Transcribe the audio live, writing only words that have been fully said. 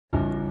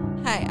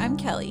Hi, I'm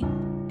Kelly.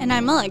 And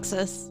I'm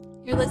Alexis,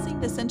 You're listening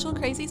to Central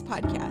Crazies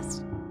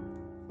podcast,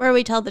 where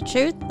we tell the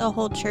truth, the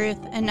whole truth,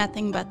 and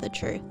nothing but the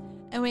truth.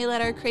 and we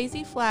let our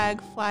crazy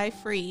flag fly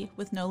free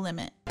with no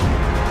limit.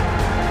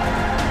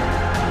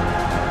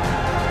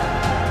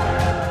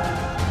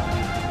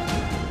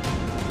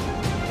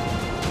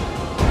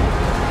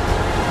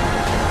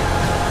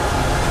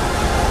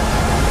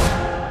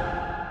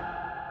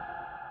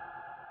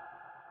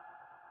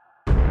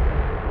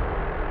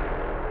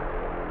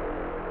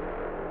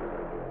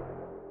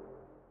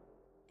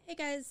 Hey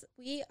guys,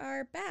 we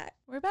are back.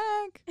 We're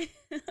back.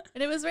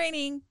 And it was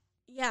raining.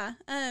 Yeah,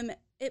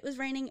 it was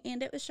raining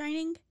and it was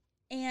shining,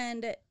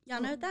 and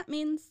y'all know what that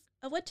means.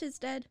 A witch is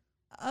dead.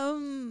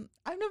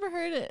 I've never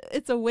heard it.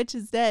 It's a witch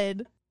is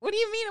dead. What do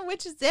you mean a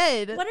witch is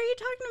dead? What are you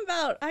talking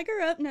about? I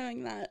grew up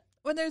knowing that.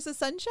 When there's a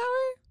sun shower?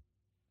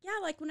 Yeah,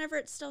 like whenever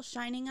it's still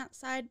shining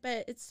outside,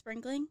 but it's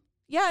sprinkling.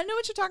 Yeah, I know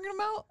what you're talking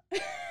about.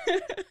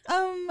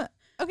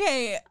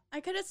 Okay, I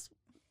could have,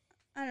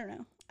 I don't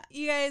know.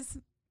 you guys.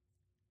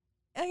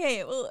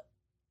 Okay, well,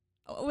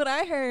 what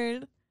I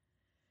heard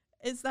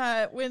is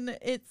that when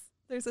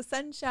there's a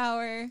sun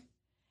shower,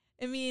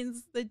 it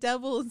means the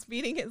devil is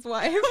beating his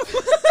wife.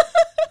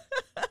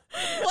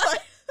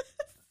 What?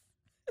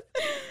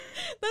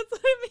 That's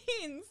what it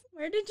means.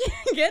 Where did you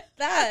get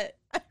that?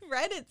 I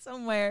read it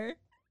somewhere.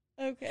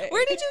 Okay.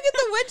 Where did you get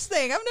the witch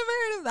thing? I've never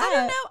heard of that. I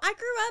don't know. I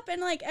grew up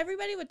and like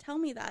everybody would tell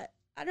me that.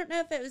 I don't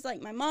know if it was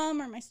like my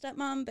mom or my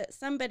stepmom, but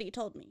somebody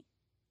told me.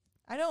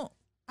 I don't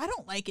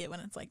like it when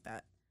it's like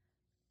that.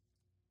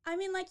 I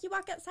mean, like you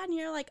walk outside and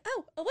you're like,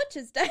 oh, a witch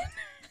is dead.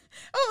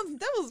 Oh, the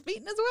devil's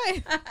beating his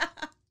wife.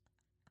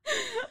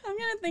 I'm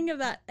going to think of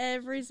that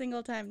every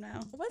single time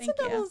now. What's Thank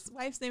the you. devil's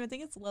wife's name? I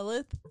think it's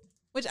Lilith,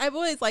 which I've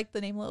always liked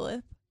the name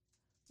Lilith,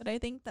 but I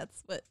think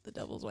that's what the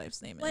devil's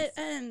wife's name is. What,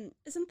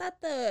 isn't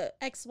that the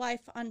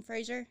ex-wife on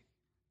Frasier?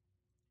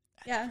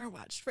 I never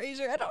watched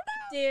Frasier. I don't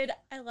know. Dude,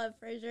 I love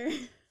Frasier.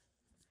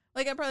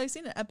 Like, I've probably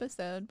seen an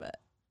episode, but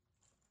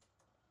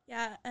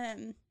Yeah,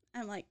 I'm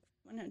like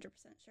 100%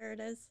 sure it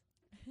is.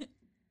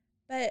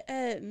 But,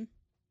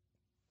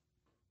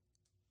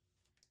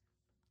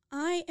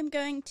 I am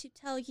going to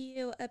tell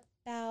you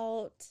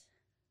about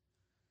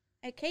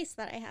a case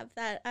that I have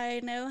that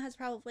I know has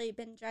probably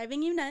been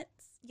driving you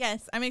nuts.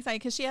 yes, I'm excited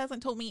because she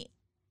hasn't told me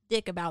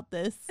dick about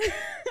this.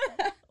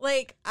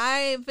 Like,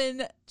 I've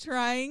been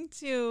trying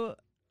to,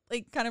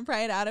 like, kind of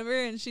pry it out of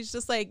her, and she's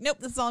just like, nope,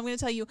 this is all I'm going to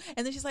tell you.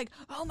 And then she's like,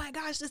 oh my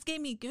gosh, this gave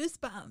me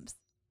goosebumps.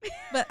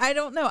 But I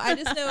don't know. I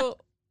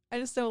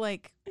just know,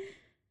 like,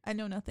 I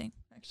know nothing,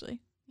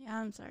 actually. Yeah,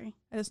 I'm sorry.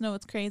 I just know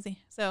it's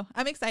crazy. So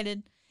I'm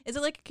excited. Is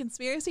it like a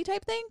conspiracy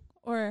type thing,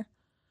 or?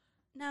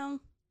 No,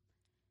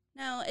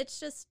 it's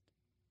just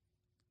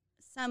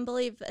some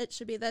believe it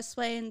should be this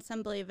way and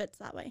some believe it's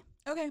that way.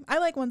 Okay, I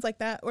like ones like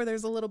that, where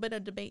there's a little bit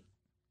of debate.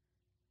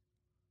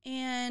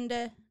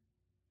 And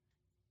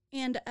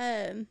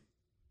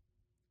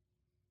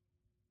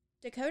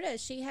Dakota,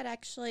 she had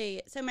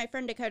actually, so my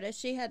friend Dakota,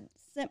 she had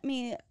sent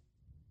me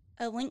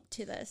a link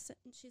to this.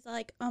 And she's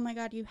like, oh my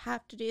God, you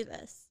have to do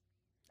this.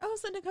 Oh,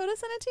 so Dakota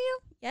sent it to you?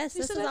 Yes,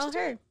 You this is sent it all to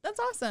her. That's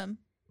awesome.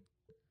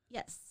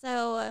 Yes,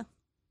 so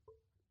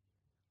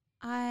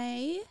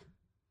I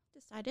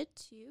decided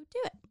to do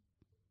it.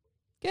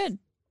 Good.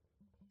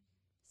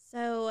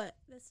 So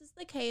this is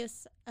the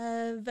case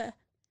of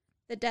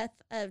the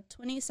death of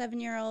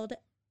 27-year-old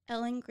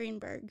Ellen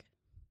Greenberg.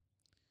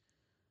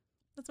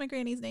 That's my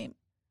granny's name.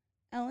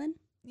 Ellen?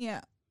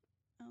 Yeah.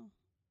 Oh.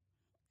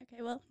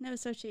 Okay, well, no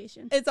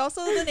association. It's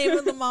also the name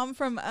of the mom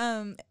from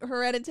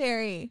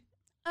Hereditary.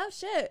 Oh,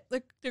 shit.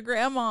 The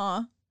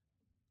grandma.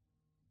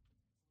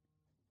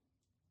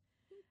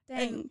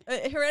 Dang.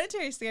 And,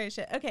 Hereditary is scary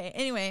shit. Okay,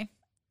 anyway.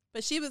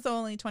 But she was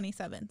only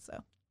 27,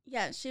 so.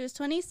 Yeah, she was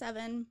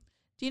 27.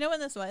 Do you know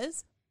when this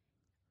was?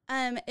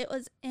 It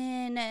was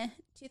in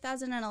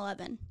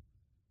 2011.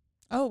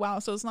 Oh, wow.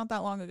 So it's not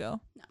that long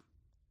ago. No.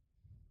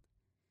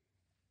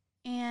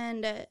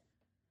 And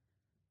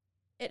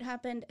it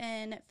happened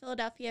in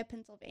Philadelphia,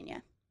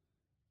 Pennsylvania.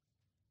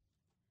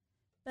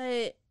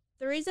 But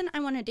the reason I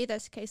want to do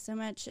this case so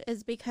much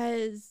is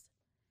because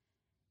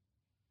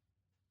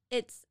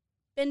it's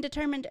been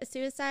determined a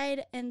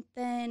suicide, and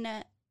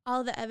then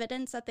all the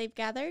evidence that they've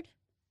gathered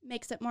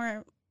makes it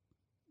more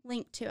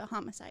linked to a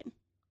homicide.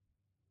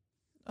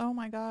 Oh,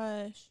 my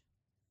gosh.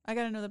 I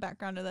got to know the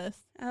background of this.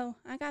 Oh,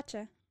 I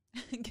gotcha.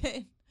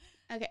 Good.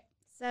 Okay,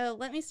 so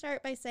let me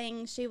start by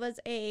saying she was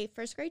a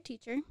first grade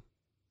teacher,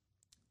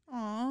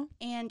 Aw.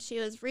 and she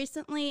was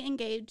recently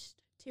engaged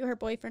to her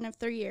boyfriend of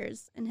 3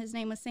 years, and his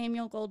name was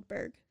Samuel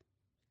Goldberg.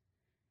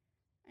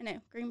 I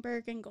know,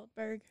 Greenberg and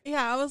Goldberg.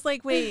 Yeah, I was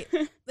like, wait,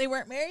 they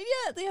weren't married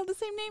yet? They have the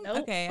same name?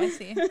 Nope. Okay, I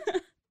see.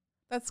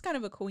 That's kind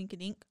of a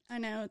coinkydink. I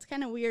know, it's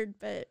kind of weird,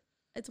 but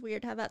it's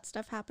weird how that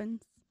stuff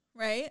happens.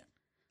 Right?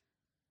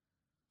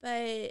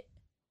 But,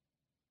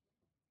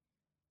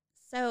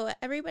 so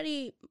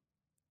everybody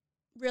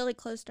really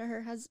close to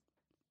her has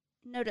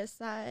noticed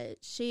that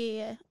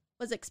she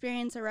was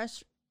experiencing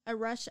a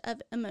rush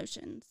of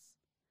emotions,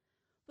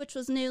 which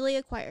was newly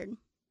acquired.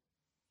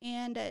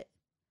 And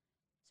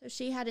so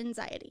she had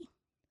anxiety.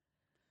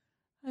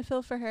 I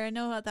feel for her. I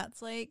know what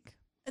that's like.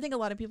 I think a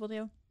lot of people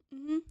do.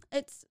 Mm-hmm.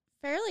 It's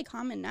fairly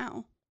common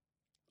now.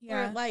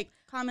 Yeah. Or, like,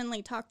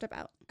 commonly talked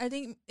about. I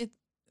think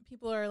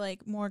people are,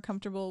 like, more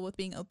comfortable with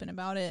being open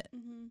about it.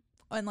 Mm-hmm.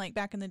 And, like,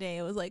 back in the day,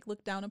 it was, like,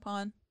 looked down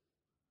upon.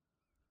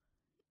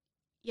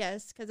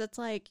 Yes, because it's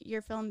like,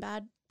 you're feeling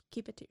bad,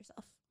 keep it to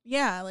yourself.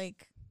 Yeah,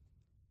 like,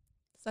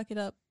 suck it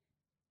up.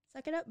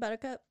 Suck it up,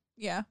 buttercup.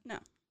 Yeah. No.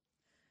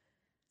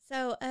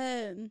 So,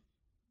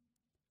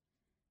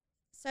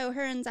 so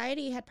her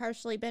anxiety had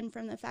partially been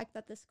from the fact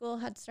that the school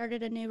had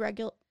started a new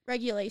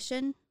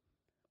regulation,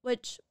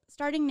 which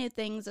starting new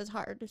things is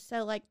hard.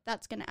 So, like,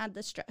 that's going to add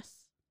the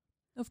stress.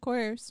 Of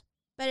course.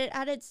 But it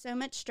added so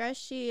much stress,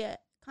 she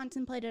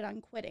contemplated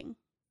on quitting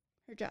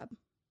her job.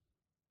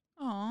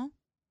 Aw.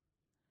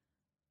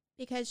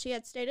 Because she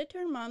had stated to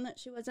her mom that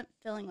she wasn't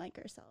feeling like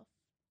herself.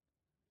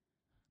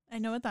 I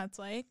know what that's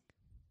like.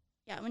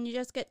 Yeah, when you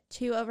just get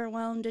too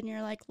overwhelmed and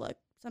you're like, look,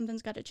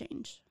 something's got to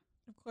change.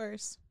 Of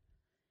course.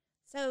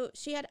 So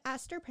she had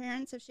asked her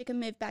parents if she could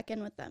move back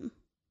in with them.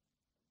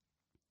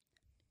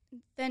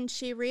 Then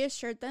she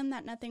reassured them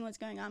that nothing was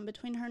going on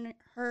between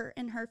her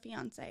and her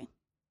fiance.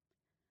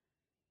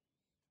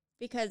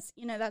 Because,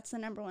 you know, that's the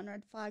number one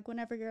red flag.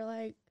 Whenever you're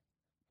like,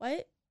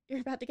 what?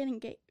 You're about to get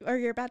engaged or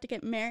you're about to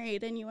get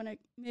married and you want to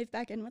move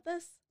back in with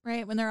us?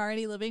 Right, when they're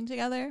already living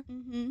together.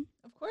 Mm-hmm.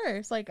 Of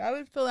course. Like, I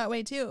would feel that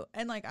way too.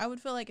 And, like, I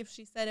would feel like if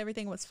she said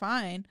everything was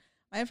fine,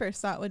 my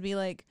first thought would be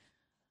like,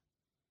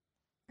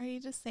 are you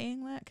just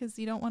saying that because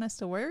you don't want us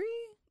to worry?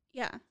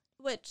 Yeah,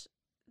 which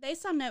they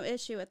saw no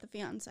issue with the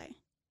fiance.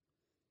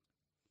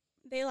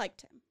 They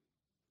liked him.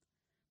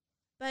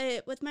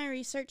 But with my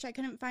research, I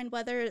couldn't find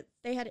whether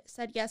they had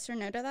said yes or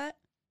no to that.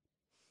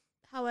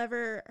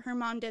 However, her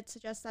mom did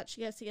suggest that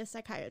she go see a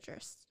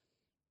psychiatrist.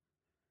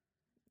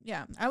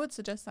 Yeah, I would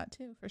suggest that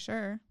too, for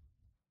sure.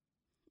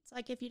 It's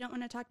like, if you don't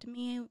want to talk to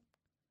me,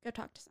 go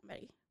talk to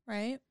somebody.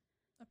 Right?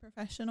 A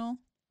professional.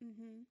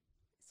 Mm-hmm.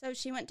 So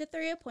she went to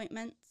 3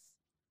 appointments.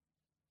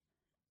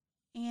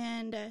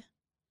 And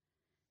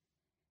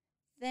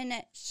then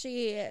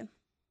she,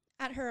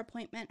 at her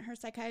appointment, her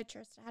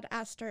psychiatrist had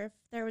asked her if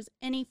there was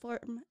any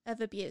form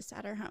of abuse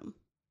at her home.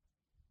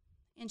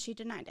 And she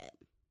denied it.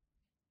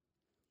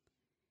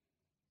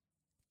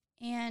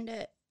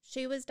 And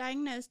she was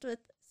diagnosed with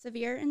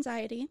severe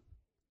anxiety.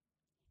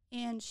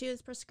 And she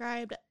was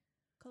prescribed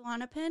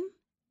Klonopin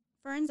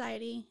for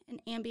anxiety and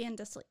Ambien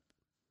to sleep.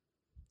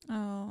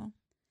 Oh.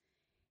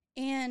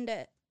 And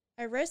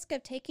a risk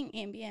of taking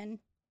Ambien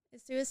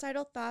is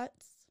suicidal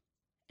thoughts,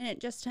 and it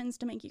just tends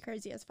to make you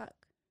crazy as fuck.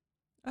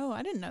 Oh,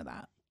 I didn't know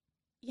that.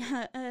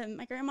 Yeah,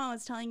 my grandma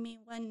was telling me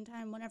one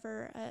time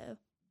whenever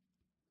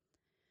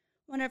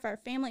one of our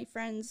family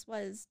friends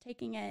was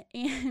taking it,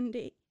 and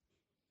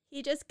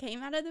he just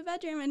came out of the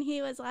bedroom, and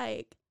he was,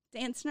 like,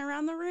 dancing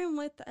around the room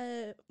with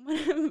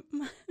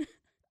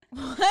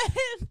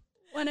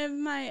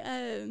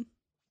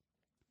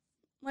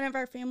one of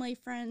our family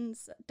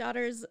friends'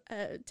 daughter's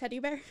teddy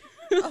bear.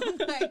 Oh,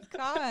 my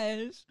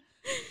gosh.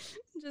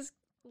 Just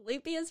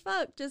loopy as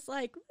fuck, just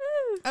like,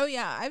 woo. Oh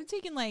yeah, I've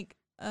taken like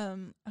a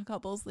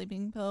couple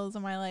sleeping pills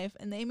in my life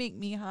and they make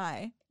me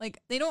high. Like,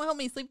 they don't help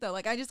me sleep though.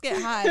 Like, I just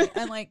get high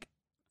and like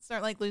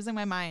start like losing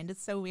my mind.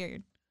 It's so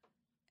weird.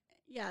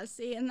 Yeah,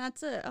 see, and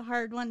that's a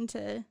hard one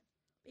to,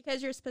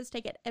 because you're supposed to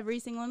take it every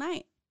single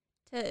night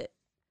to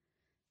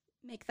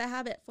make the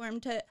habit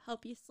form to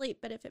help you sleep,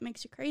 but if it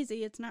makes you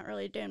crazy, it's not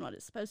really doing what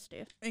it's supposed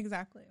to.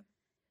 Exactly.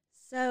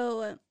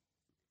 So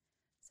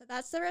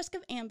that's the risk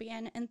of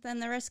Ambien, and then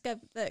the risk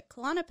of the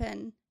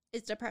Klonopin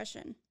is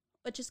depression,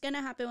 which is going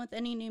to happen with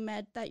any new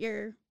med that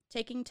you're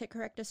taking to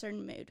correct a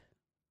certain mood.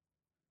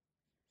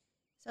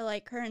 So,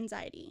 like, her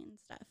anxiety and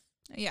stuff.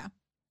 Yeah.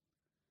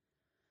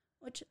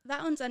 Which,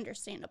 that one's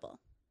understandable.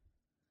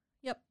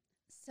 Yep.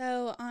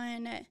 So,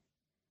 on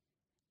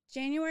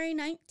January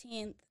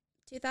 19th,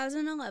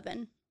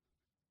 2011,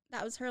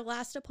 that was her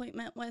last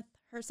appointment with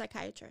her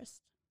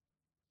psychiatrist.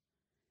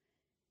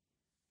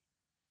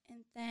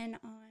 And then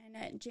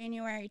on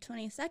January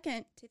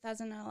 22nd,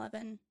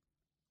 2011,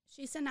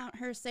 she sent out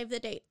her save the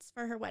dates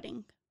for her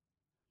wedding.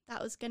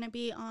 That was going to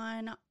be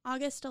on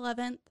August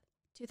 11th,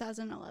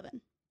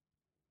 2011.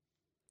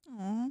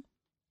 Aww.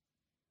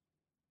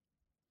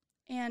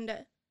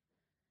 And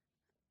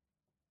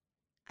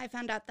I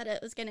found out that it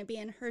was going to be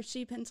in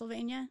Hershey,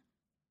 Pennsylvania,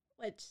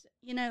 which,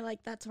 you know,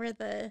 like, that's where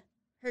the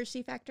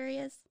Hershey factory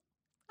is.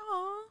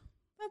 Aw,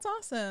 that's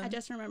awesome. I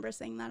just remember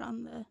seeing that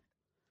on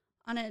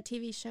a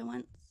TV show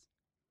once.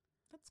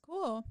 That's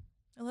cool.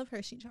 I love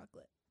Hershey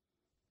chocolate.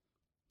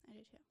 I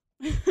do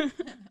too.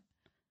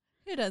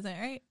 Who doesn't,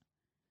 right?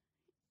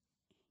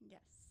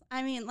 Yes.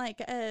 I mean,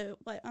 like,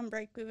 on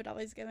break, we would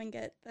always go and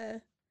get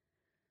the...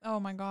 Oh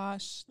my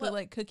gosh. The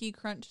like cookie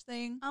crunch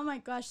thing. Oh my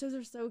gosh, those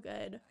are so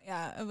good.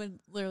 Yeah, I would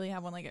literally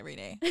have one like every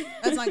day.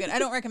 That's not good. I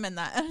don't recommend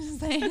that. I'm just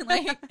saying,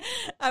 like,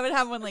 I would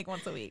have one like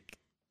once a week.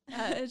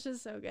 It's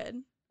just so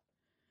good.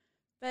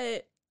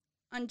 But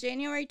on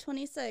January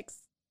 26th,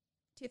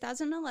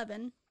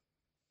 2011,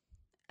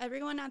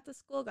 everyone at the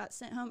school got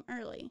sent home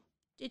early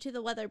due to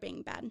the weather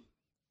being bad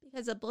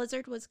because a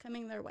blizzard was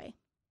coming their way.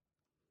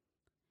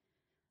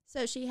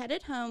 So she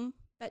headed home,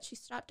 but she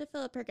stopped to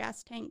fill up her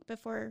gas tank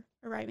before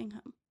arriving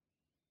home.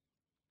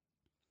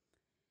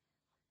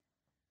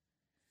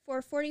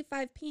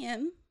 4:45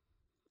 p.m.,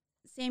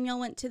 Samuel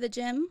went to the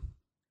gym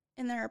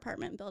in their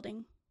apartment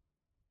building.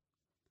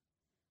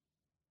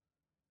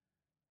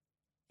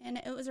 And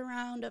it was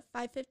around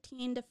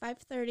 5:15 to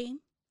 5:30.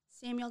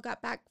 Samuel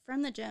got back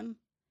from the gym,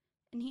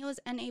 and he was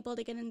unable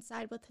to get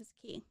inside with his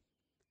key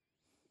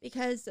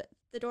because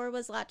the door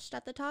was latched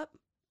at the top.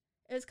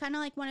 It was kind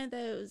of like one of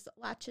those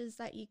latches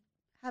that you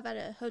have at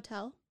a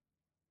hotel.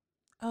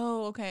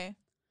 Oh, okay.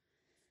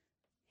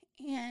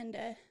 And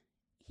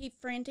he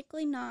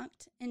frantically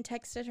knocked and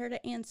texted her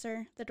to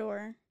answer the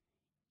door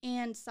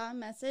and saw a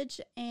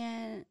message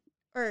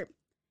or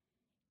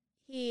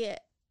he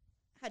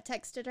had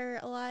texted her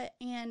a lot,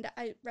 and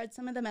I read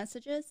some of the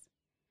messages,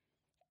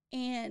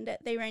 and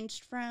they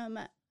ranged from,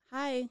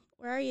 "Hi,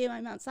 where are you?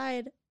 I'm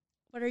outside.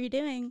 What are you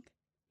doing?"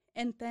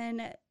 And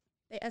then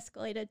they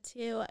escalated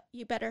to,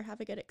 "You better have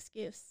a good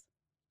excuse."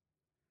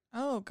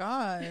 Oh,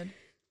 God.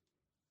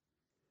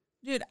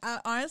 Dude,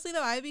 honestly,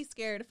 though, I'd be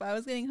scared if I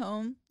was getting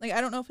home. Like,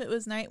 I don't know if it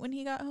was night when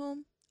he got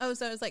home. Oh,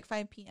 so it was like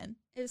 5 p.m.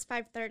 It was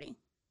 5:30.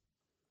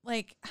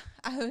 Like,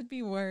 I would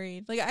be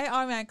worried. Like, I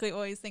automatically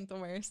always think the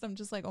worst. I'm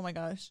just like, oh my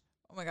gosh.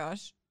 Oh my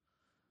gosh.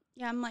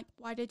 Yeah, I'm like,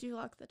 why did you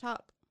lock the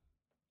top?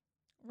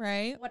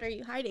 Right? What are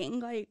you hiding?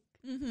 Like,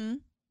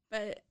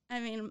 But, I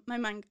mean, my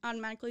mind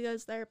automatically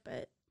goes there,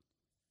 but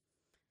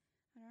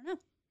I don't know.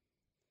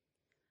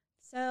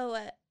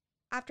 So,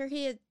 after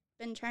he had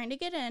been trying to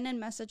get in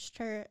and messaged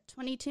her,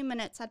 22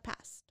 minutes had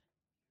passed.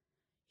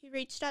 He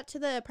reached out to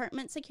the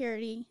apartment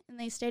security, and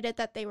they stated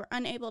that they were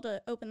unable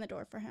to open the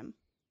door for him.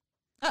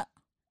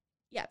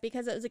 Yeah,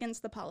 because it was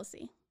against the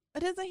policy.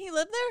 But doesn't he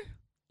live there?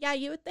 Yeah,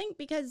 you would think,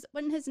 because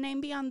wouldn't his name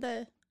be on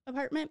the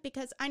apartment?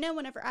 Because I know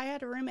whenever I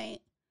had a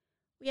roommate,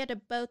 we had to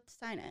both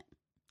sign it.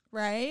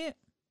 Right?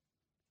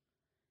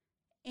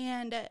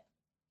 And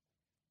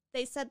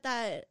they said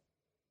that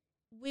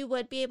we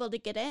would be able to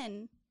get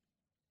in,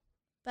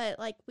 but,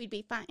 like, we'd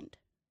be fined.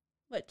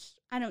 Which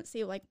I don't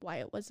see, like, why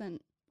it was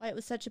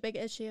such a big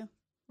issue.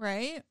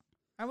 Right?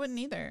 I wouldn't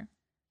either.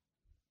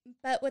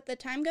 But with the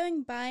time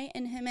going by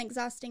and him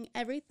exhausting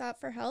every thought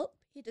for help,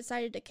 he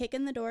decided to kick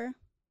in the door.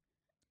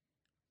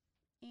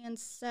 And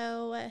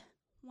so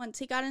once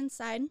he got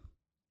inside,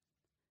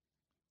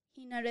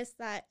 he noticed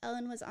that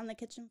Ellen was on the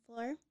kitchen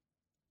floor,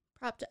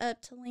 propped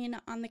up to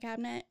lean on the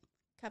cabinet,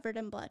 covered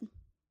in blood.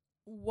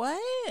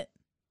 What?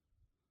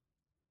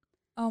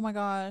 Oh my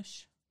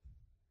gosh.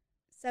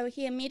 So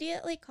he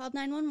immediately called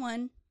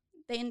 911.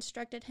 They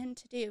instructed him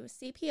to do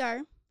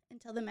CPR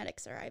until the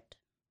medics arrived.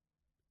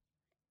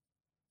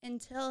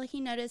 Until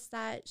he noticed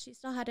that she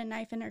still had a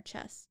knife in her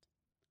chest.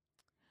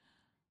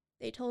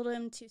 They told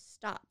him to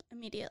stop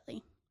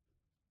immediately.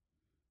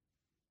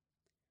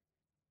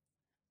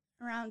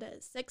 Around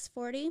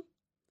 6:40,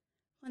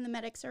 when the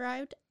medics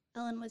arrived,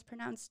 Ellen was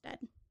pronounced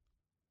dead.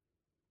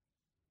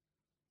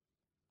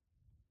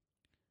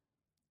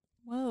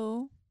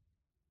 Whoa.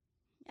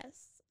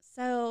 Yes.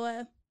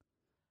 So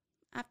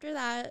after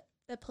that,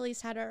 the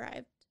police had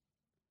arrived.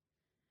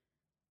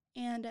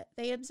 And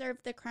they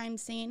observed the crime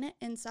scene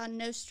and saw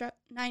no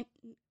sign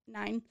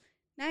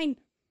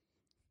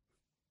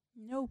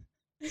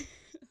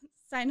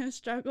of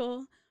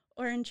struggle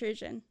or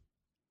intrusion.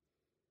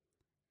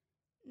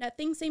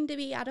 Nothing seemed to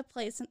be out of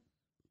place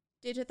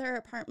due to their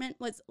apartment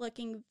was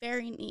looking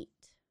very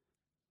neat.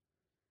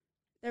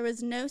 There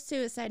was no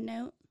suicide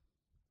note.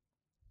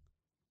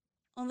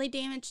 Only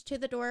damage to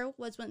the door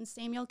was when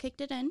Samuel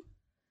kicked it in.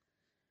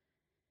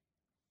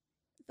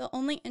 The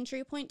only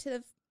entry point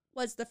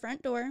was the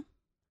front door,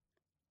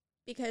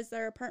 because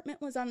their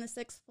apartment was on the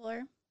 6th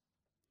floor,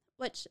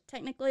 which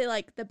technically,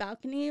 like, the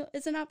balcony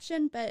is an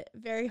option, but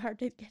very hard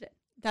to get it.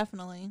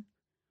 Definitely.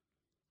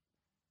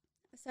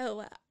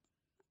 So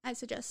I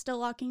suggest still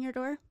locking your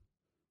door.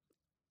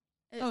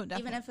 Oh, definitely.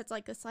 Even if it's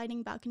like a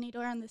sliding balcony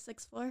door on the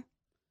 6th floor.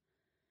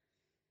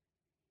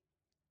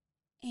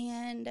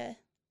 And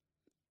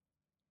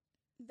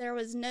there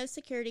was no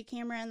security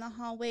camera in the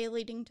hallway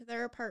leading to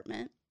their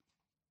apartment.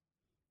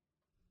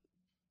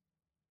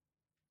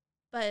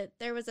 But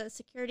there was a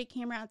security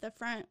camera at the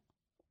front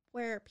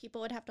where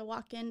people would have to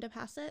walk in to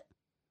pass it.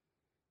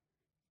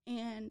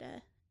 And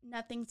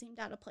nothing seemed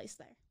out of place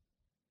there.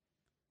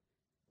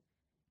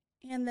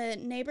 And the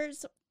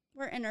neighbors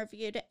were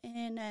interviewed,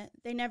 and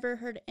they never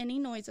heard any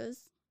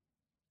noises.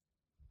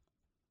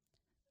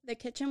 The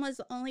kitchen was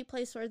the only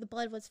place where the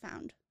blood was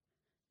found.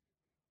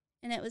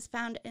 And it was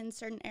found in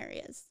certain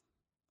areas.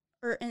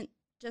 Or in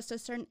just a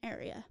certain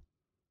area.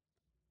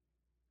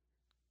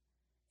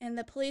 And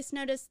the police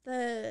noticed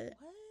the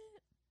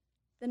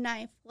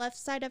knife left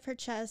side of her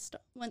chest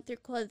went through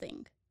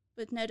clothing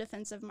with no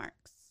defensive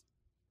marks.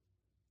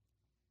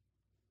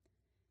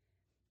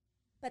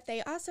 But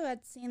they also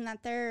had seen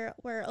that there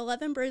were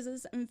 11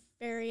 bruises in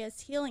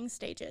various healing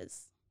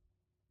stages.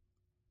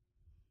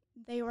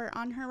 They were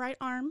on her right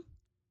arm,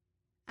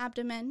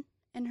 abdomen,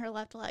 and her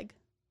left leg.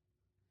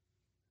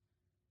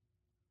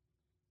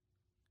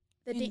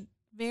 In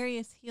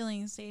various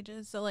healing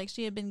stages. So, like,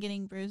 she had been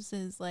getting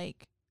bruises,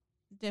 like,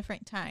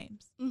 different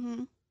times.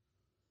 Mm-hmm.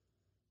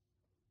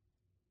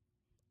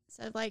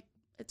 So, like,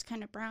 it's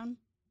kind of brown.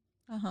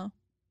 Uh-huh.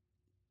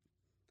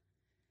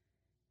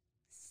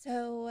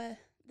 So,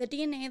 the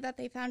DNA that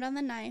they found on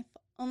the knife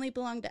only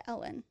belonged to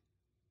Ellen.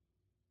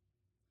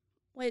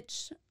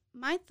 Which,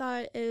 my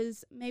thought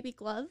is maybe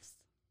gloves.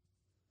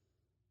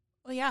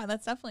 Well, yeah,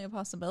 that's definitely a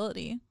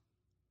possibility.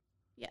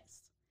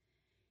 Yes.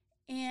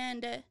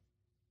 And the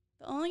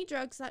only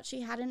drugs that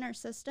she had in her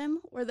system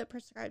were the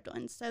prescribed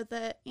ones, so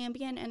the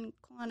Ambien and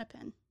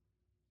Klonopin.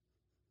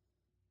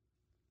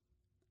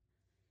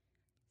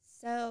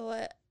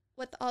 So,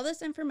 with all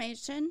this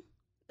information,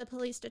 the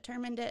police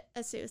determined it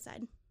a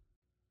suicide.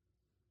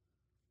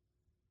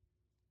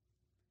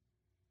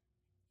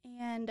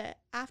 And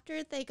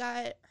after they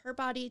got her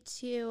body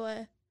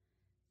to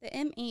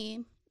the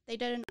ME, they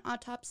did an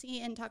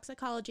autopsy and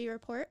toxicology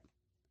report,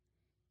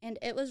 and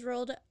it was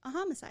ruled a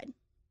homicide.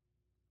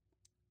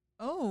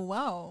 Oh,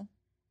 wow.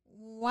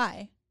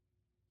 Why?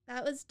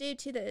 That was due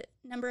to the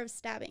number of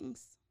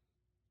stabbings.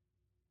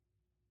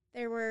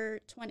 There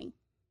were 20.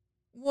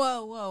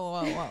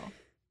 Whoa.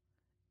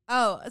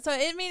 Oh, so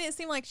it made it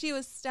seem like she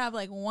was stabbed,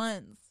 like,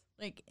 once,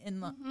 like, in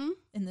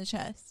the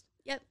chest.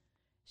 Yep.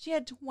 She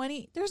had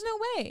 20. There's no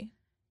way.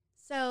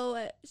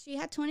 So she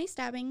had 20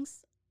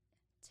 stabbings,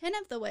 10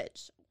 of the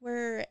which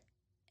were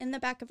in the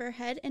back of her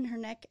head and her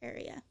neck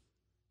area.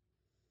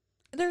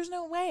 There's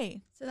no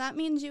way. So that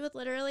means you would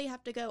literally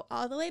have to go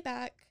all the way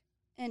back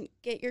and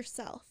get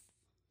yourself.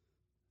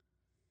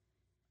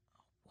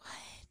 What?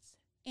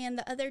 And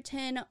the other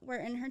 10 were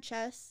in her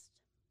chest.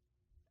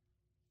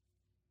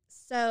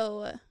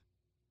 So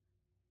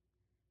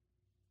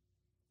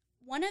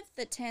one of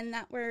the 10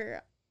 that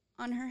were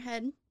on her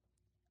head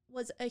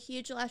was a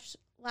huge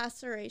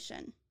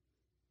laceration.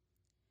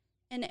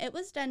 And it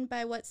was done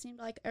by what seemed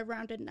like a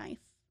rounded knife.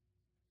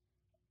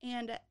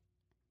 And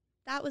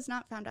that was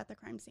not found at the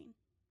crime scene.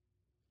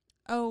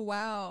 Oh,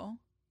 wow.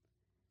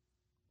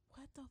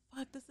 What the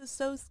fuck? This is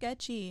so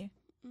sketchy.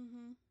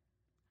 Mm-hmm.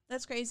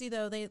 That's crazy,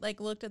 though. They, like,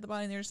 looked at the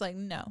body and they're just like,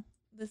 no,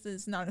 this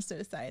is not a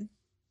suicide.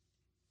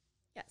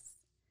 Yes.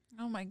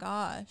 Oh, my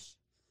gosh.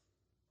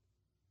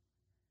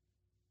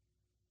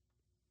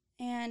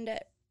 And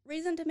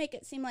reason to make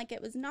it seem like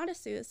it was not a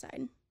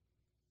suicide.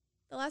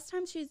 The last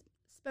time she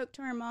spoke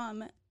to her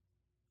mom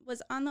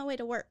was on the way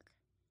to work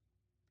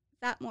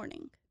that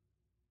morning.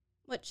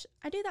 Which,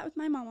 I do that with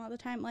my mom all the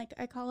time. Like,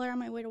 I call her on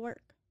my way to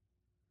work.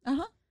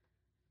 Uh-huh.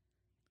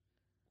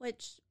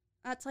 Which,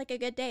 that's like a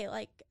good day.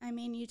 Like, I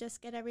mean, you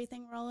just get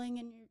everything rolling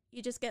and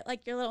you just get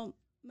like your little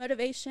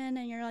motivation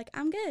and you're like,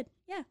 I'm good.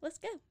 Yeah, let's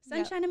go.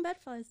 Sunshine and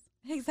bedfuzz.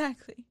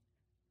 Exactly.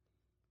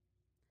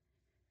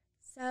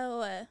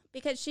 So,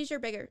 because she's your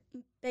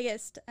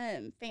biggest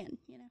fan,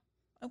 you know.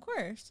 Of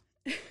course.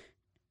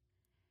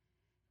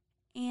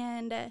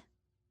 And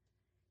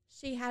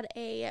she had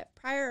a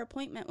prior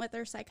appointment with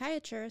her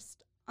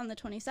psychiatrist on the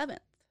 27th,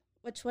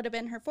 which would have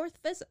been her 4th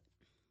visit.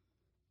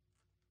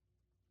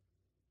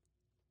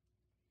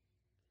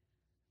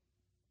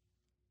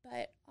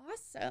 But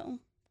also,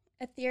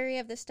 a theory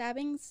of the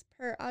stabbings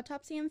per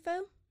autopsy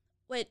info,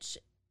 which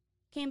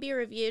can be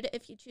reviewed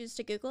if you choose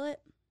to Google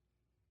it.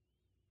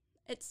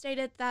 It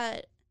stated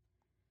that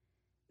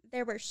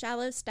there were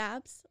shallow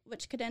stabs,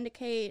 which could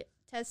indicate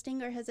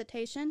testing or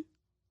hesitation,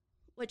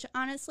 which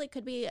honestly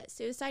could be a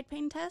suicide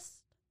pain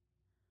test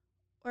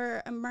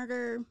or a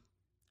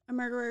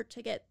murderer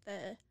to get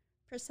the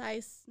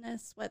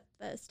preciseness with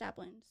the stab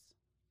wounds.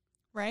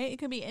 Right? It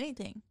could be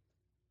anything.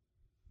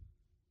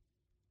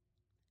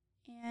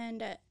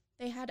 And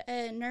they had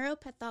a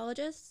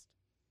neuropathologist,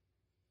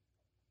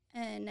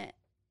 and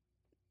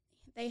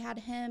they had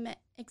him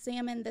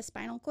examine the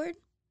spinal cord,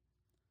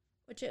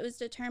 which it was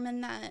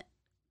determined that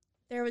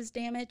there was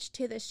damage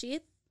to the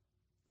sheath,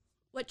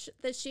 which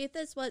the sheath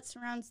is what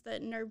surrounds the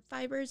nerve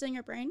fibers in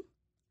your brain,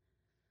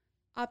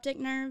 optic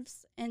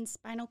nerves, and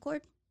spinal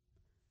cord.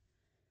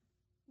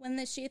 When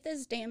the sheath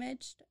is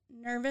damaged,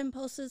 nerve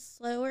impulses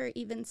slow or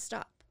even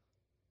stop,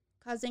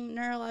 causing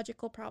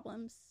neurological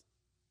problems.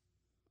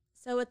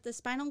 So with the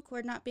spinal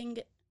cord not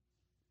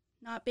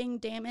being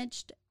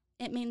damaged,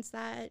 it means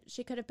that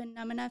she could have been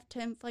numb enough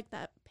to inflict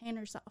that pain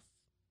herself.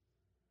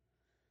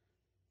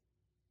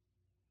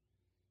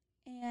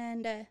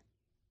 And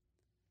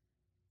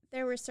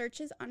there were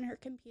searches on her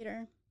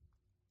computer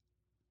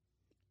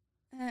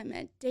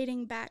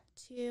dating back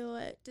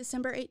to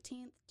December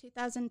 18th,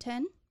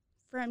 2010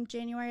 from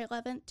January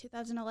 11th,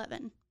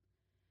 2011.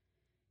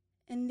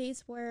 And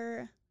these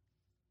were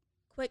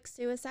quick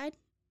suicide,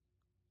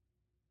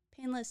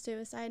 painless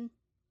suicide,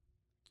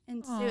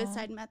 and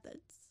suicide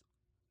methods.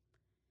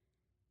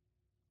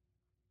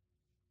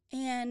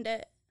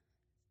 And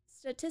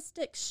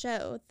statistics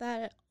show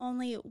that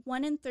only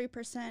 1 in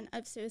 3%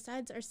 of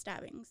suicides are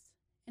stabbings,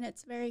 and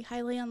it's very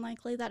highly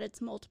unlikely that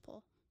it's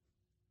multiple.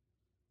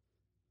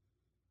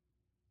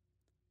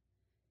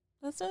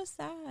 That's so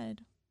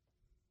sad.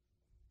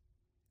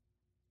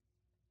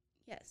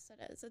 Yes,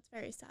 it is. It's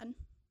very sad.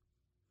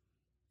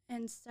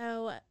 And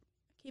so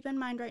keep in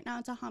mind right now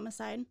it's a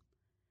homicide.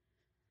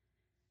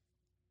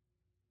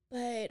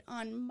 But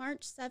on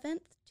March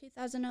 7th,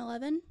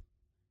 2011,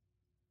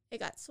 it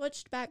got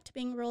switched back to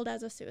being ruled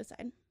as a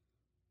suicide.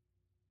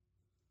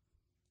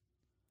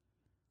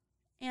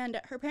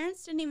 And her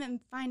parents didn't even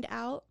find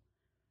out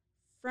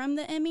from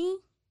the Emmy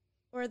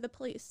or the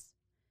police.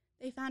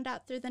 They found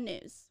out through the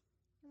news.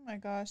 Oh my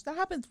gosh, that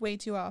happens way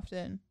too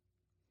often.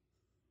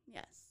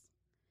 Yes.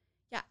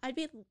 Yeah, I'd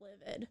be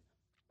livid.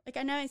 Like,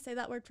 I know I say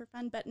that word for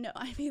fun, but no,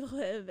 I'd be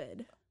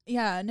livid.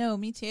 Yeah, no,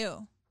 me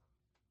too.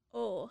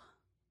 Oh.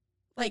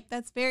 Like,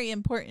 that's very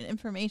important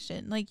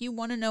information. Like, you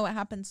want to know what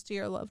happens to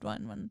your loved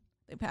one when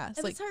they pass.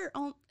 It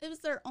was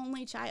their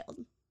only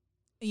child.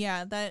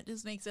 Yeah, that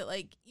just makes it,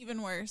 like,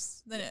 even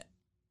worse than it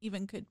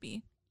even could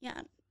be.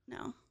 Yeah,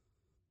 no.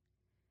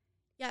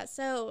 Yeah,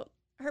 so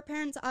her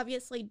parents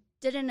obviously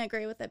didn't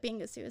agree with it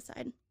being a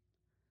suicide.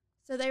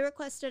 So they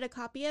requested a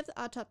copy of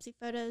the autopsy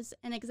photos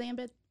and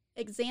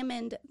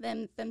examined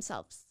them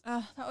themselves.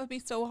 Oh, that would be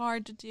so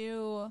hard to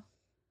do.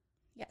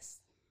 Yes.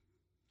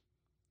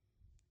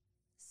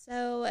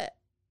 So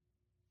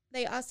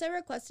they also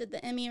requested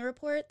the Emmy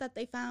report that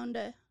they found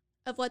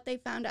of what they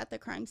found at the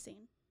crime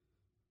scene.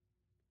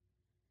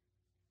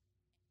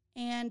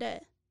 And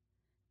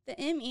the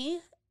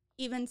Emmy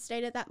even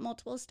stated that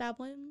multiple stab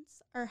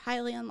wounds are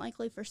highly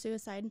unlikely for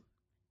suicide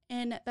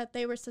and that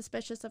they were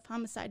suspicious of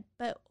homicide.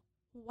 But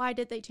why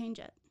did they change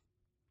it?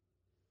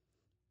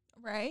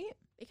 Right?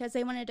 Because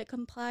they wanted to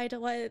comply to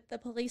what the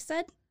police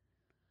said?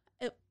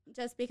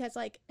 Just because,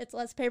 like, it's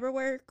less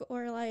paperwork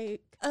or,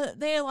 like... A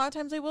lot of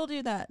times they will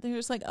do that. They're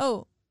just like,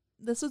 oh,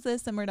 this was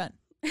this and we're done.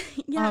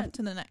 Yeah. Off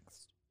to the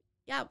next.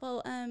 Yeah,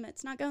 well,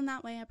 it's not going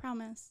that way, I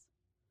promise.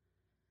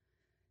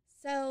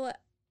 So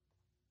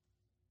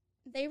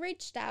they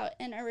reached out,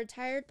 and a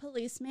retired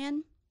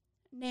policeman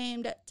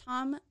named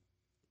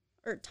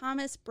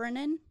Thomas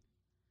Brennan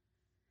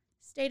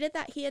stated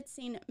that he had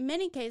seen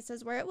many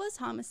cases where it was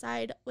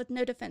homicide with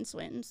no defense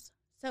wounds,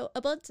 so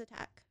a blitz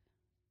attack.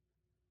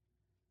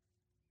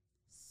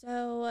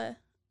 So,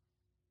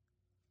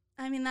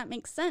 I mean, that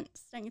makes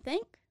sense, don't you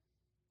think?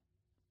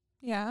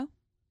 Yeah.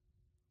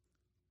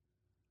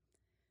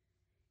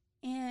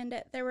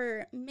 And there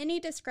were many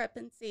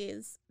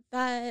discrepancies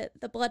that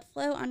the blood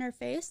flow on her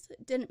face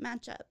didn't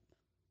match up.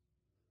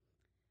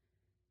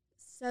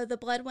 So the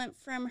blood went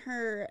from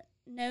her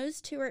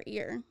nose to her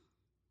ear.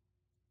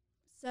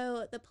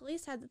 So the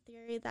police had the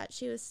theory that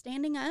she was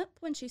standing up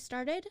when she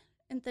started,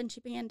 and then she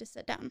began to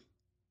sit down.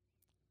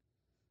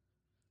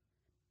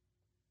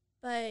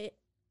 But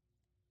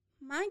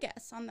my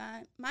guess on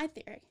that, my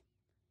theory,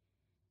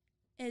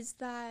 is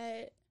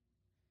that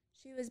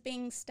she was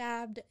being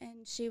stabbed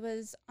and she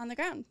was on the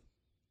ground.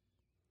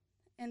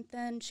 And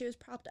then she was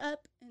propped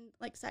up and,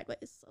 like,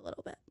 sideways a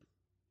little bit.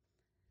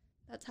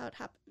 That's how it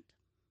happened.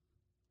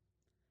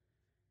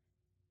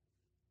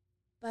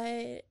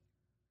 But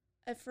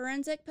a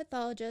forensic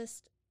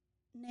pathologist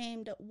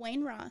named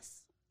Wayne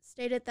Ross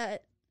stated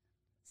that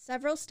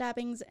several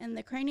stabbings in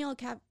the cranial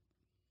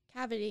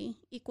cavity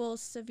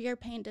equals severe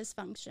pain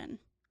dysfunction.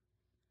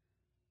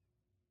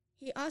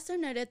 He also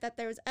noted that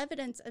there was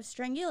evidence of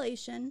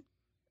strangulation,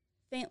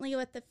 faintly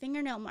with the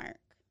fingernail mark.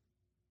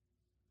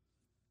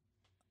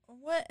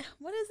 What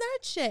is that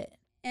shit?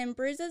 And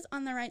bruises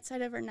on the right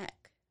side of her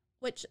neck,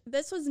 which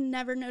this was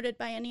never noted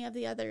by any of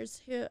the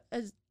others who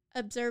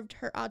observed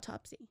her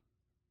autopsy.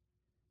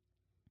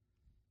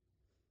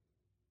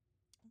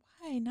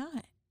 Why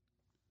not?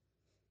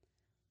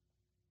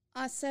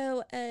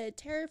 Also, a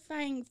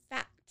terrifying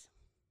fact.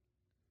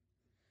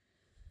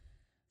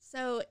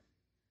 So,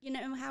 you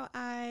know how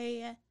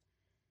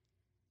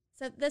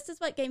So this is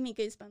what gave me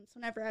goosebumps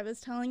whenever I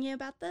was telling you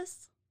about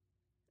this.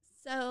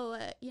 So,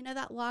 you know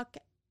that lock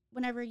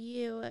whenever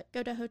you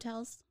go to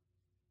hotels?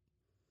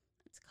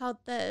 It's called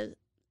a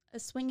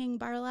swinging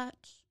bar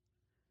latch.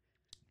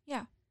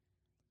 Yeah.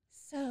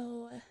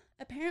 So,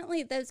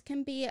 apparently those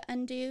can be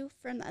undue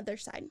from the other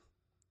side.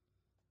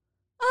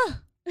 Oh,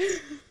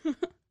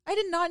 I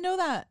did not know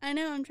that. I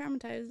know, I'm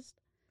traumatized.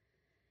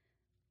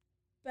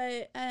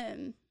 But,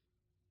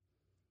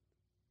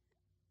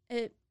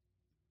 it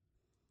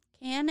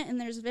can, and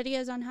there's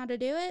videos on how to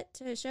do it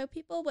to show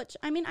people, which,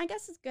 I mean, I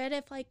guess is good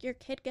if, like, your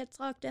kid gets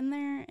locked in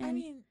there. And... I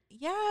mean,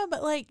 yeah,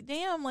 but, like,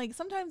 damn, like,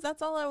 sometimes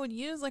that's all I would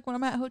use, like, when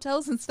I'm at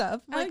hotels and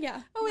stuff. I'm like,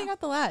 yeah. Oh, we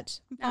got the latch.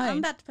 No, I'm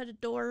about to put a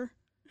door,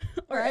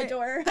 or right.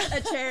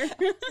 a chair.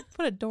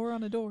 Put a door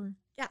on a door.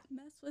 Yeah,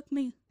 mess with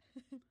me.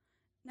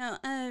 No,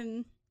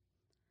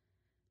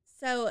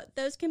 so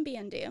those can be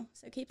undue,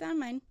 so keep that in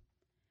mind.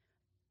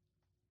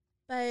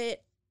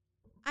 But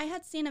I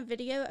had seen a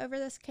video over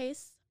this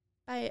case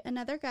by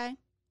another guy,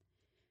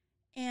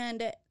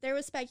 and there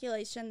was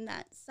speculation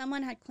that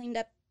someone had cleaned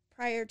up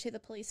prior to the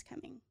police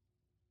coming.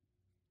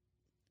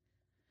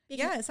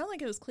 Yeah, it sounded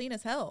like it was clean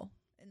as hell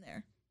in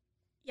there.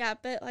 Yeah,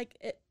 but, like,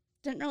 it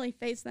didn't really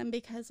faze them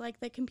because,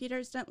 like, the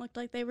computers didn't look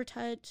like they were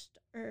touched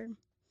or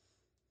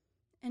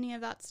any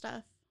of that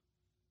stuff.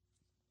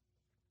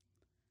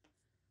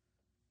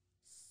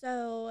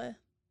 So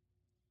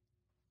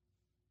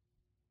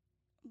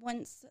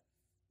once,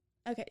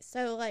 okay,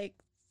 so, like,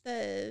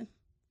 the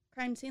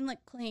crime scene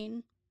looked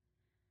clean,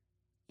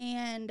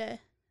 and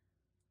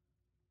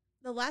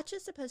the latch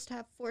is supposed to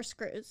have 4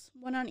 screws,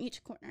 one on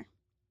each corner.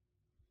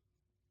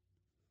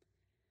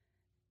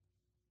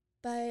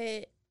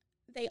 But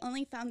they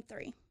only found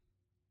 3.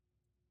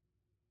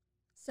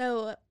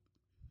 So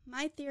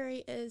my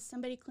theory is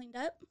somebody cleaned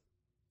up,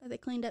 but they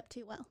cleaned up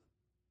too well.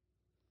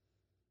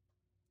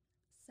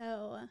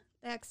 So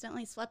they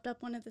accidentally swept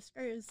up one of the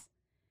screws.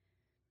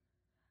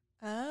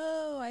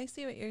 Oh, I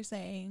see what you're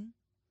saying.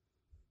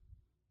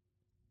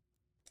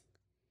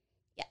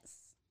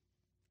 Yes.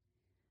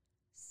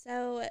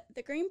 So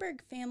the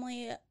Greenberg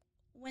family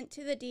went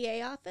to the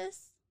DA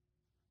office,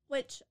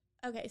 which,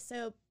 okay,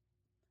 so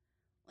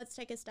let's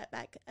take a step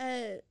back.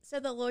 So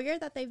the lawyer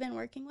that they've been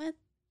working with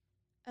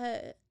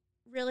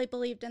really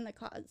believed in the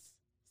cause.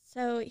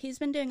 So he's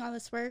been doing all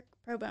this work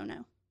pro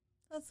bono.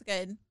 That's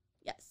good.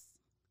 Yes.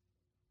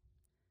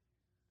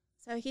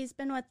 So he's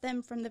been with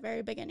them from the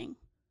very beginning.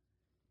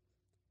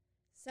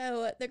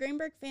 So the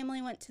Greenberg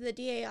family went to the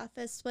DA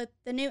office with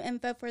the new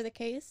info for the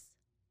case,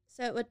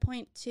 so it would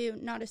point to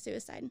not a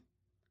suicide.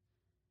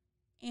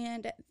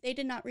 And they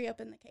did not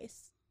reopen the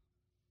case.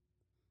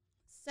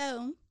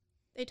 So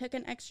they took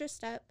an extra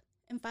step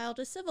and filed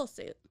a civil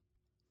suit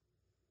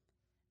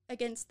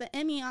against the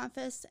ME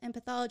office and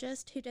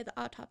pathologist who did the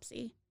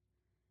autopsy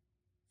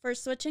for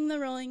switching the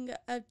ruling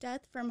of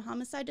death from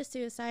homicide to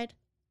suicide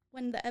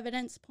when the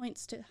evidence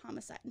points to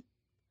homicide.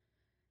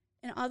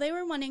 And all they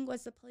were wanting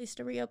was the police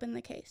to reopen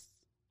the case.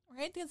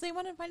 Right? Because they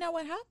want to find out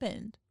what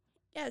happened.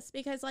 Yes,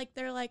 because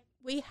they're like,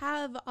 we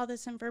have all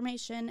this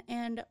information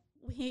and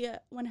we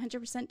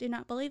 100% do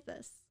not believe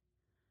this.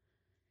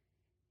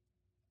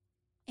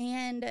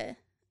 And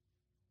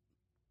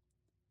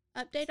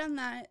update on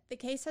that, the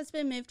case has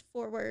been moved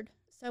forward.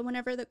 So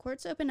whenever the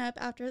courts open up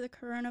after the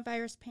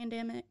coronavirus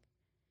pandemic,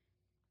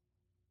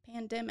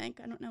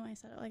 I don't know why I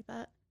said it like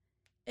that,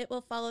 it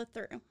will follow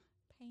through.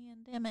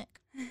 Pandemic.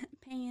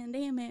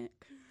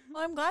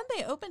 Well, I'm glad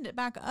they opened it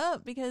back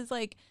up because,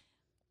 like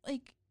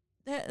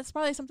that's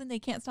probably something they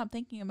can't stop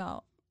thinking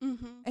about.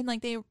 Mm-hmm. And,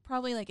 like, they're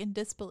probably, like, in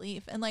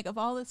disbelief. And, like, of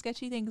all the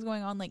sketchy things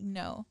going on, like,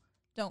 no,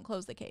 don't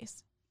close the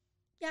case.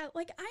 Yeah,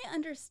 like, I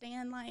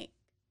understand, like,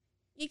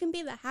 you can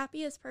be the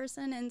happiest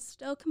person and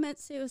still commit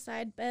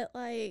suicide, but,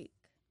 like...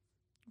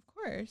 Of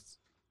course.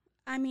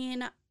 I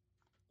mean,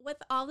 with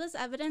all this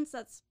evidence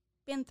that's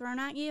been thrown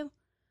at you,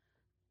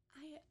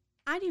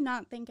 I do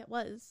not think it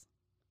was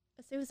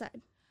a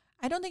suicide.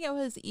 I don't think it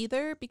was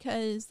either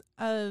because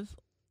of,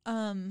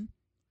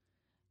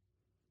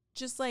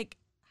 just, like,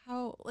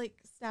 how,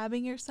 like,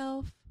 stabbing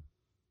yourself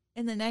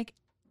in the neck,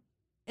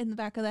 in the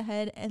back of the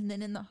head, and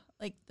then in the,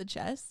 like, the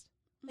chest.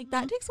 Like,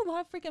 that takes a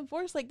lot of freaking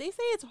force. Like, they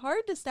say it's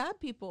hard to stab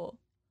people.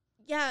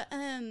 Yeah,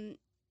 and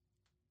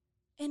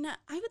I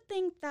would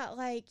think that,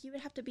 like, you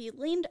would have to be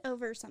leaned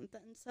over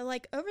something. So,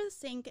 like, over the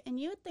sink, and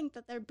you would think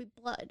that there'd be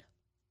blood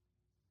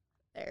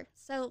there.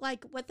 So,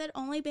 like, with it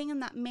only being in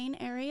that main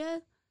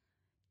area,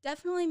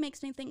 definitely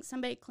makes me think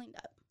somebody cleaned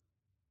up.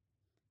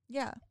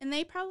 Yeah. And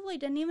they probably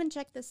didn't even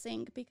check the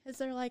sink because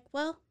they're like,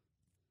 well,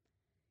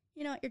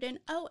 you know what you're doing.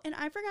 Oh, and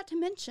I forgot to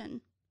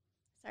mention.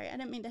 Sorry, I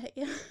didn't mean to hit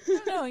you.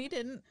 No, you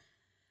didn't.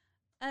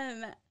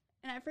 And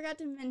I forgot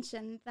to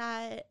mention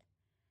that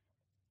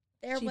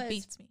She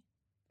beats me.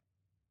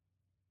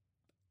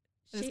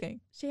 Just kidding.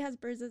 She has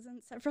bruises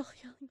in several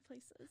healing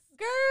places.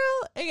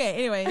 Girl! Okay,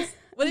 anyways.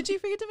 What did you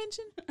forget to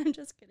mention? I'm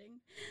just kidding.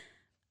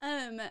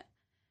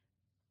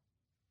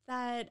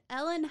 That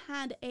Ellen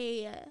had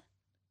a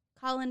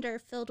colander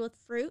filled with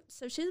fruit,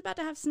 so she's about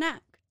to have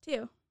snack,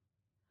 too.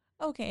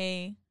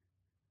 Okay.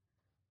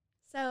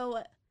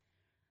 So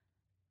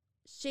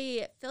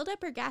she filled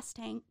up her gas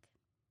tank,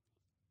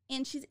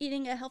 and she's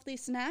eating a healthy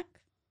snack.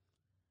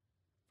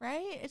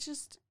 Right? It's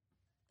just...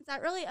 Is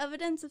that really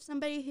evidence of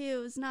somebody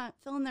who's not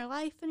feeling their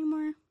life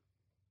anymore?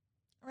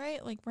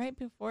 Right? Like, right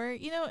before...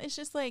 You know, it's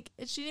just like,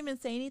 she didn't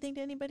even say anything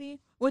to anybody.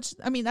 Which,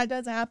 I mean, that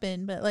does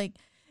happen, but, like,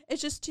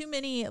 it's just too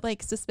many,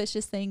 like,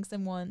 suspicious things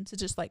in one to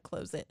just, like,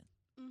 close it.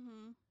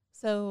 Mm-hmm.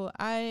 So,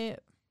 I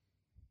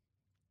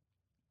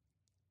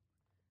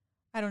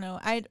don't know.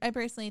 I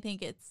personally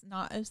think it's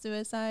not a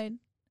suicide.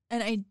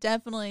 And I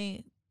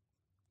definitely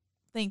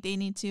think they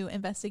need to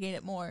investigate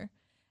it more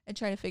and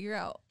try to figure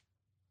out.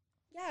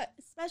 Yeah,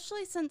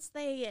 especially since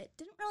they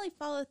didn't really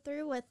follow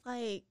through with,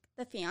 like,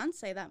 the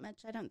fiance that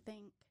much, I don't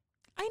think.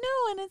 I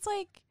know, and it's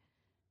like,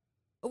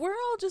 we're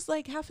all just,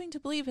 like, having to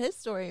believe his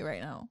story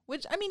right now.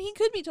 Which, I mean, he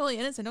could be totally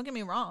innocent, don't get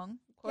me wrong,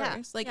 of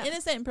course. Yeah,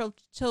 innocent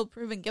until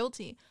proven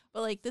guilty.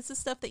 But, like, this is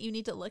stuff that you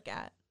need to look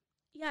at.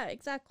 Yeah,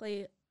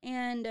 exactly.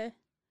 And,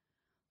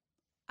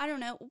 I don't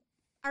know,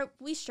 are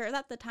we sure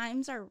that the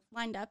times are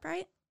lined up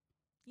right?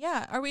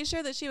 Yeah, are we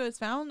sure that she was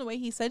found the way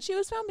he said she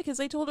was found? Because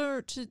they told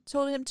him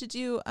to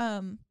do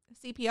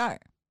CPR.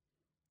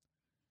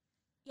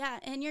 Yeah,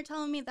 and you're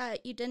telling me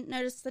that you didn't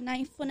notice the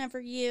knife whenever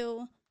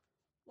you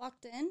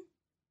walked in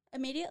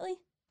immediately?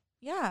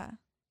 Yeah.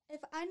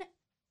 If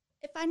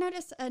I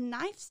notice a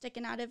knife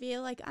sticking out of you,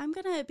 like, I'm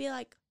gonna be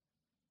like,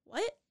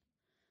 what?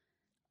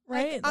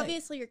 Right? Like,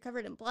 obviously, you're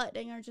covered in blood,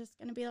 and you're just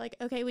going to be like,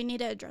 okay, we need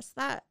to address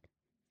that.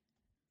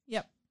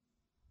 Yep.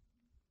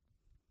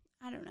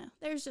 I don't know.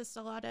 There's just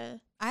a lot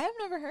of... I have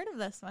never heard of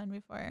this one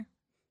before.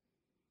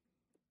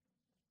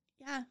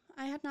 Yeah,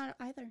 I had not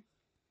either.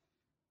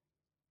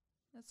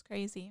 That's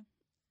crazy.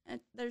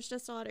 There's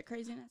just a lot of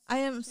craziness. I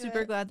am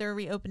super glad they're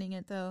reopening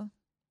it, though.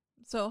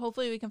 So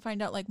hopefully we can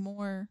find out, like,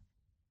 more.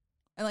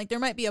 And, like, there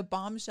might be a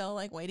bombshell,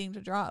 like, waiting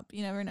to drop.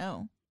 You never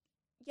know.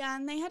 Yeah,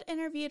 and they had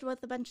interviewed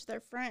with a bunch of their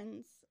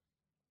friends.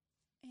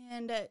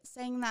 And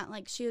saying that,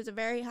 like, she was a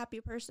very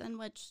happy person,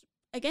 which,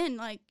 again,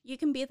 like, you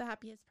can be the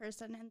happiest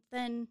person and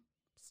then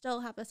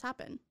still have this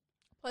happen.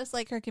 Plus,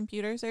 like, her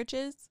computer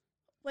searches.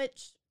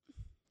 Which,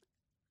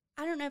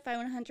 I don't know if I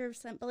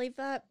 100% believe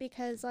that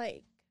because,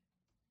 like,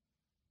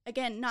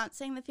 again, not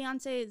saying the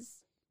fiancé is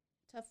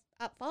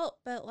at fault,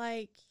 but,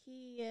 like,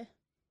 he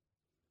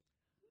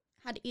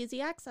had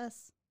easy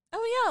access.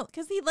 Oh, yeah,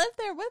 because he lived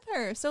there with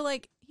her. So,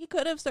 like, he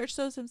could have searched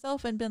those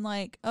himself and been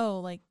like, oh,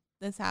 like,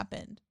 this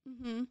happened.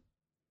 Mm-hmm.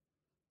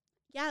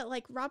 Yeah,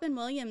 like, Robin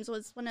Williams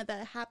was one of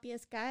the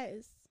happiest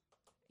guys.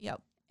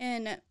 Yep.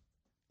 And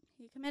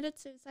he committed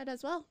suicide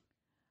as well.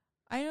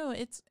 I know,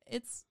 it's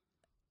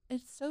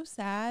so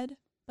sad,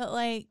 but,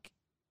 like,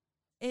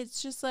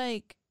 it's just,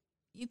 like,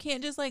 you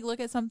can't just, like, look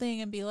at something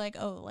and be like,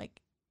 oh,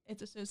 like,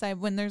 it's a suicide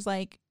when there's,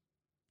 like,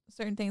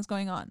 certain things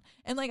going on.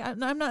 And, like,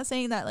 I'm not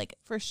saying that, like,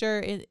 for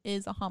sure it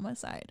is a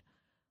homicide.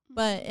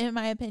 But in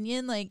my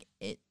opinion, like,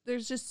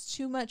 there's just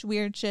too much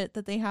weird shit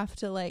that they have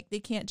to, like,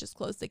 they can't just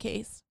close the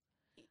case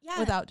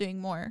without doing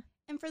more.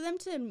 And for them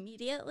to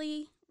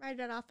immediately write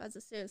it off as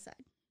a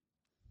suicide.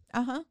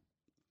 Uh-huh.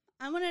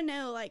 I want to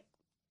know, like,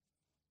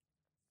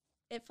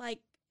 if, like,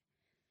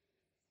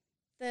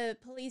 the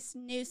police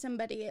knew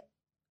somebody,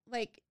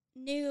 like,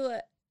 knew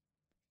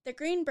the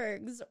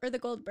Greenbergs or the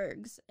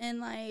Goldbergs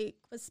and, like,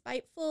 was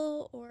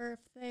spiteful, or if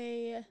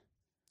they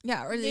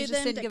or they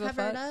just didn't give a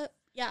fuck. It up.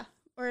 Yeah,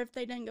 or if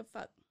they didn't give a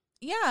fuck.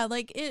 Yeah,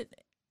 like,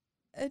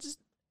 it's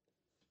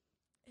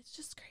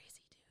just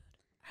crazy, dude.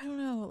 I don't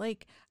know,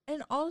 like,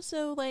 and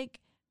also, like,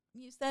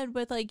 you said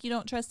with, like, you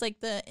don't trust,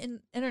 like, the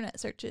internet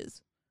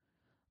searches.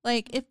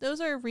 Like, if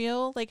those are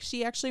real, like,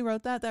 she actually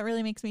wrote that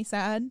really makes me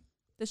sad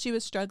that she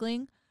was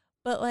struggling.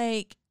 But,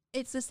 like,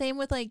 it's the same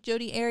with, like,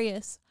 Jodi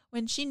Arias.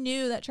 When she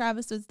knew that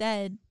Travis was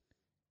dead,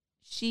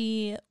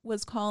 she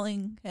was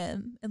calling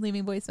him and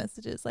leaving voice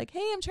messages like,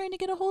 hey, I'm trying to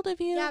get a hold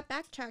of you. Yeah,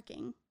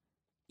 backtracking.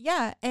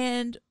 Yeah,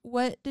 and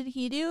what did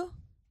he do?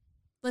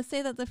 Let's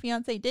say that the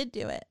fiancé did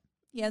do it.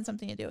 He had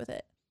something to do with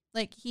it.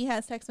 Like, he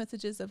has text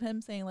messages of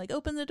him saying, like,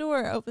 open the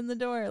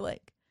door,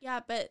 like. Yeah,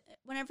 but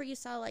whenever you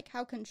saw, like,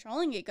 how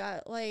controlling it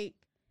got, like,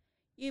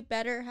 you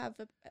better have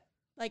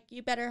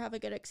a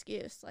good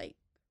excuse. Like,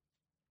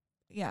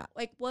 yeah.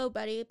 Like, whoa,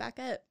 buddy, back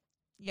up.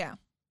 Yeah.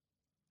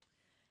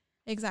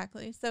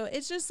 Exactly. So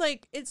it's just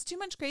like, it's too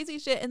much crazy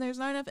shit and there's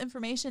not enough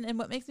information. And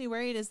what makes me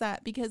worried is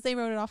that because they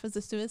wrote it off as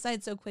a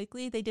suicide so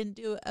quickly, they didn't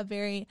do a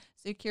very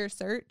secure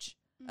search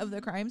of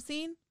the crime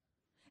scene.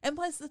 And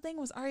plus the thing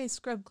was already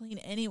scrubbed clean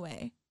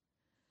anyway.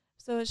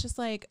 So it's just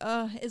like,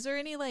 is there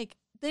any, like,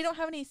 they don't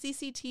have any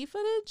CCTV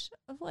footage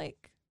of,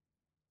 like,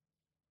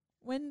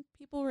 when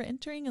people were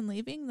entering and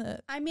leaving the...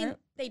 I mean,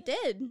 they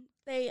did.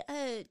 They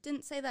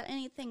didn't say that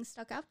anything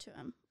stuck out to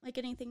him, like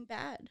anything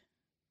bad.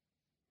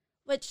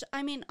 Which,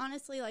 I mean,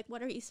 honestly, like,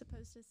 what are you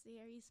supposed to see?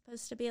 Are you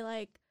supposed to be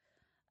like,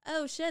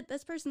 oh, shit,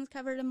 this person's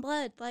covered in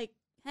blood? Like,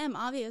 him,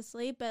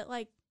 obviously, but,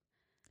 like,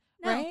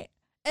 no. Right?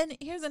 And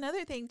here's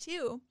another thing,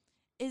 too,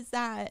 is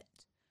that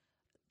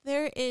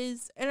there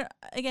is, and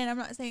again, I'm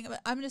not saying,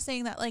 but I'm just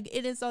saying that, like,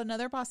 it is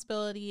another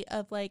possibility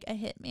of, like, a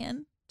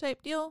hitman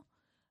type deal,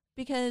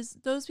 because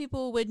those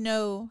people would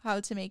know how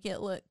to make it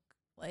look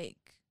like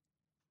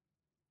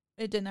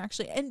it didn't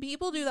actually, and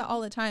people do that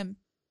all the time.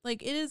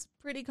 Like, it is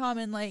pretty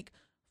common, like,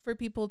 for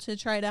people to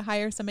try to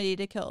hire somebody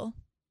to kill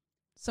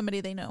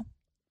somebody they know.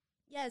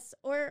 Yes,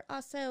 or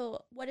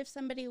also, what if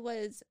somebody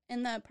was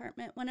in the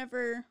apartment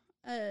whenever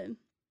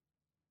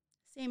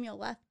Samuel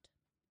left?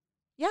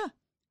 Yeah.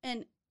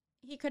 And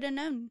he could have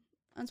known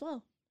as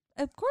well.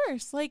 Of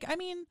course. Like, I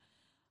mean,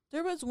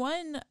 there was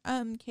one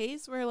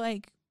case where,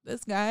 like,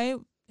 this guy,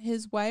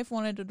 his wife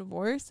wanted a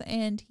divorce,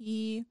 and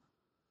he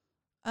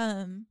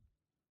hired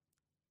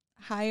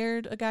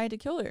a guy to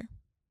kill her.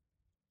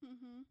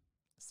 Mm-hmm.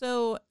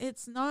 So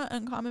it's not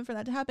uncommon for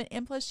that to happen.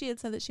 And plus, she had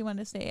said that she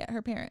wanted to stay at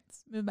her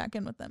parents, move back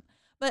in with them.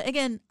 But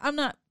again, I'm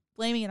not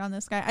blaming it on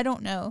this guy. I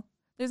don't know.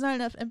 There's not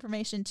enough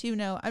information to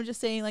know. I'm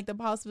just saying, like, the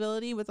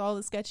possibility with all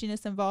the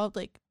sketchiness involved,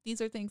 like,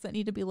 these are things that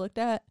need to be looked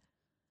at.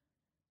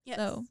 Yes.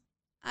 So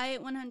I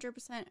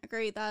 100%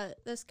 agree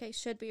that this case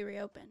should be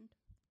reopened.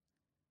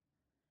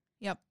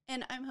 Yep.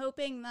 And I'm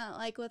hoping that,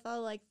 like, with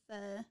all, like,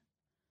 the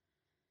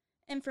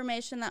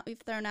information that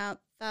we've thrown out,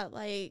 that,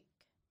 like,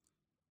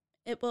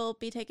 it will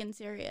be taken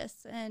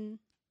serious and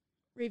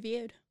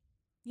reviewed.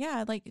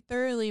 Yeah, like,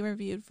 thoroughly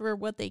reviewed for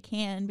what they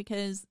can,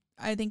 because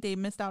I think they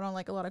missed out on,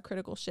 like, a lot of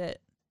critical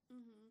shit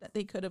that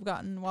they could have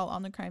gotten while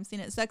on the crime scene.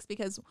 It sucks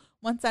because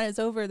once that is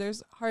over,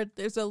 there's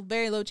a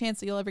very low chance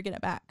that you'll ever get it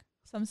back.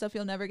 some stuff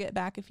you'll never get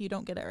back if you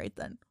don't get it right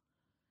then.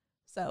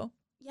 So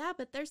yeah,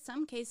 but there's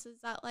some cases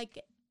that like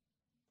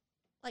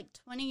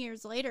 20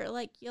 years later,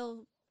 like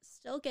you'll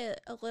still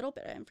get a little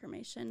bit of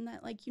information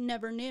that like you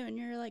never knew, and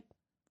you're like,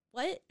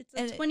 what? It's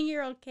a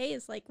 20-year-old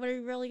case. Like, what are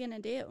you really gonna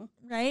do?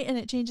 Right, and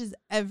it changes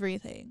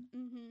everything.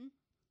 Mm-hmm.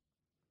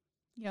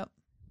 Yep.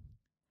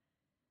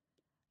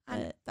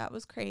 That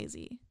was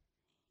crazy.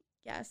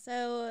 Yeah.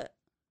 So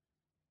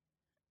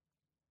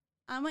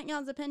I want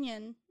y'all's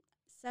opinion.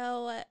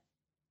 So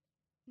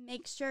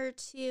make sure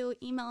to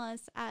email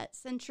us at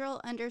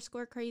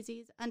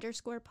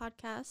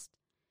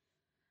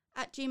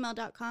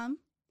central_crazies_podcast@gmail.com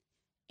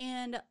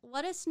and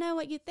let us know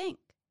what you think.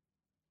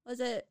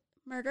 Was it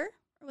murder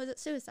or was it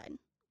suicide?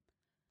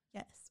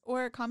 Yes.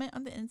 Or comment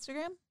on the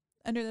Instagram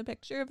under the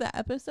picture of that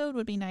episode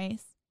would be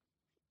nice.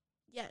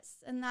 Yes,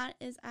 and that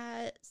is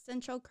at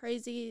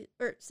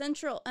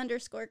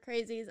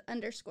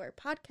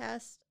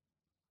central_crazies_podcast.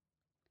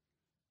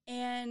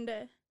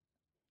 And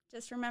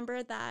just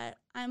remember that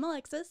I'm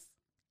Alexis.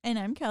 And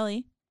I'm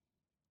Kelly.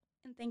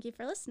 And thank you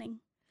for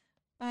listening.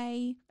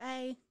 Bye.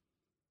 Bye.